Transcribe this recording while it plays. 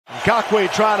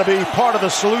Ngakoue trying to be part of the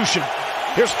solution.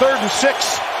 Here's 3rd and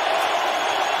 6.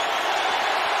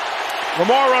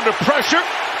 Lamar under pressure.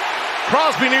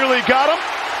 Crosby nearly got him.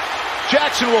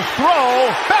 Jackson will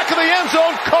throw. Back of the end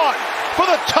zone. Caught for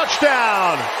the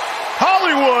touchdown.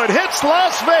 Hollywood hits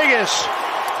Las Vegas.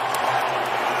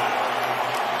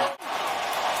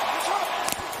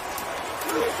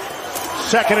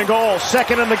 Second and goal.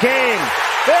 Second in the game.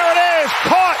 There it is.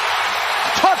 Caught.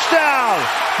 Touchdown.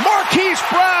 Marquise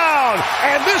Brown.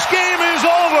 And this game is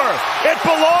over. It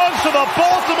belongs to the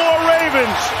Baltimore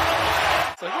Ravens.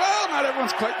 It's like, well, not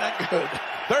everyone's quite that good.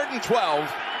 3rd and 12.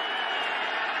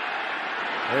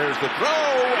 There's the throw,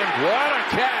 and what a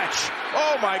catch.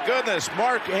 Oh, my goodness.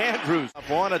 Mark Andrews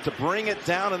wanted to bring it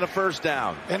down in the 1st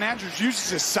down. And Andrews uses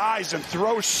his size and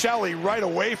throws Shelley right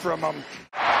away from him.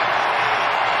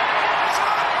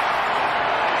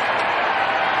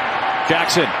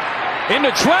 Jackson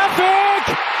into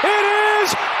traffic. It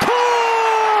is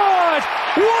caught.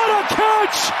 What a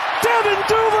catch. Devin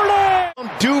Duvernay.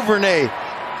 Duvernay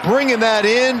bringing that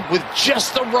in with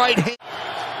just the right hand.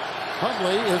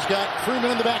 Huntley has got Freeman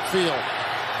in the backfield.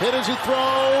 Hit as he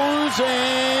throws,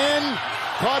 and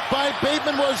caught by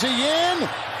Bateman. Was he in?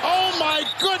 Oh my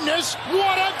goodness,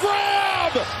 what a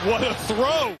grab! What a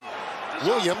throw!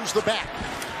 Williams, the back.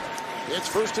 It's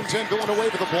 1st and 10 going away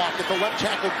with the block at the left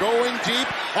tackle, going deep.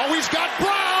 Oh, he's got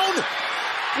Brown!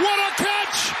 What a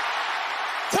catch!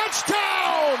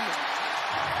 Touchdown!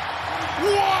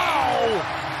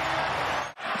 Wow!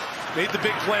 Made the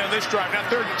big play on this drive. Now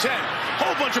 3rd and 10.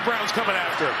 Whole bunch of Browns coming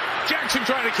after. Jackson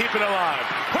trying to keep it alive.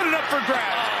 Put it up for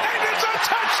grabs. And it's a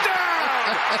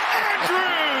touchdown!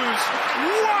 Andrews!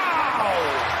 Wow!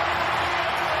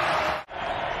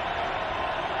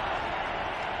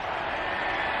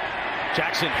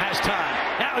 Jackson has time.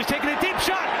 Now he's taking a deep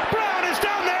shot. Brown is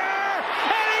down there,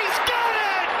 and he's got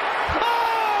it!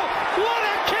 Oh, what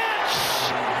a catch!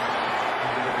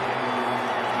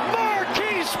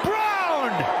 Marquise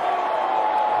Brown!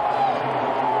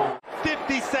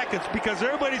 50 seconds, because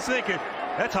everybody's thinking,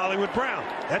 that's Hollywood Brown.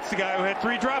 That's the guy who had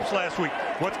 3 drops last week.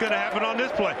 What's going to happen on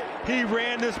this play? He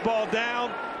ran this ball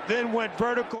down, then went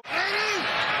vertical.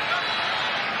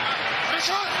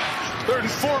 3rd and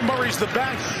 4, Murray's the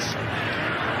back.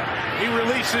 He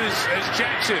releases as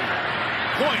Jackson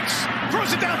points.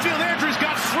 Throws it downfield. Andrews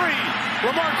got free.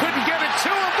 Lamar couldn't get it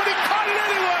to him, but he caught it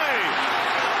anyway.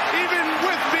 Even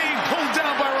with being pulled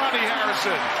down by Ronnie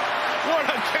Harrison. What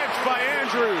a catch by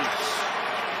Andrews.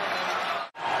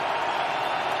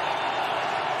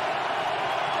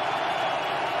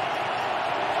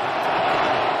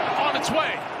 On its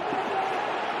way.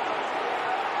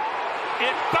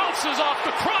 It bounces off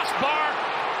the crossbar,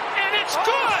 and it's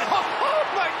good! Oh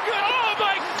my goodness! Oh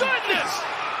my goodness!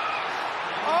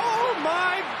 Oh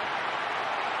my!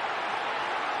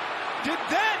 Did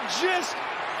that just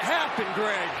happen,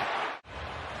 Greg?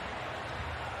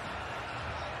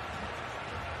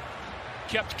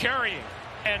 Kept carrying,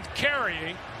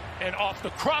 and off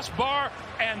the crossbar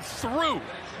and through.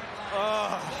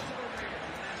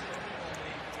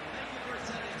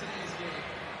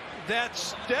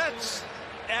 That's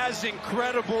as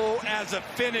incredible as a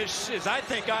finish as I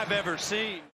think I've ever seen.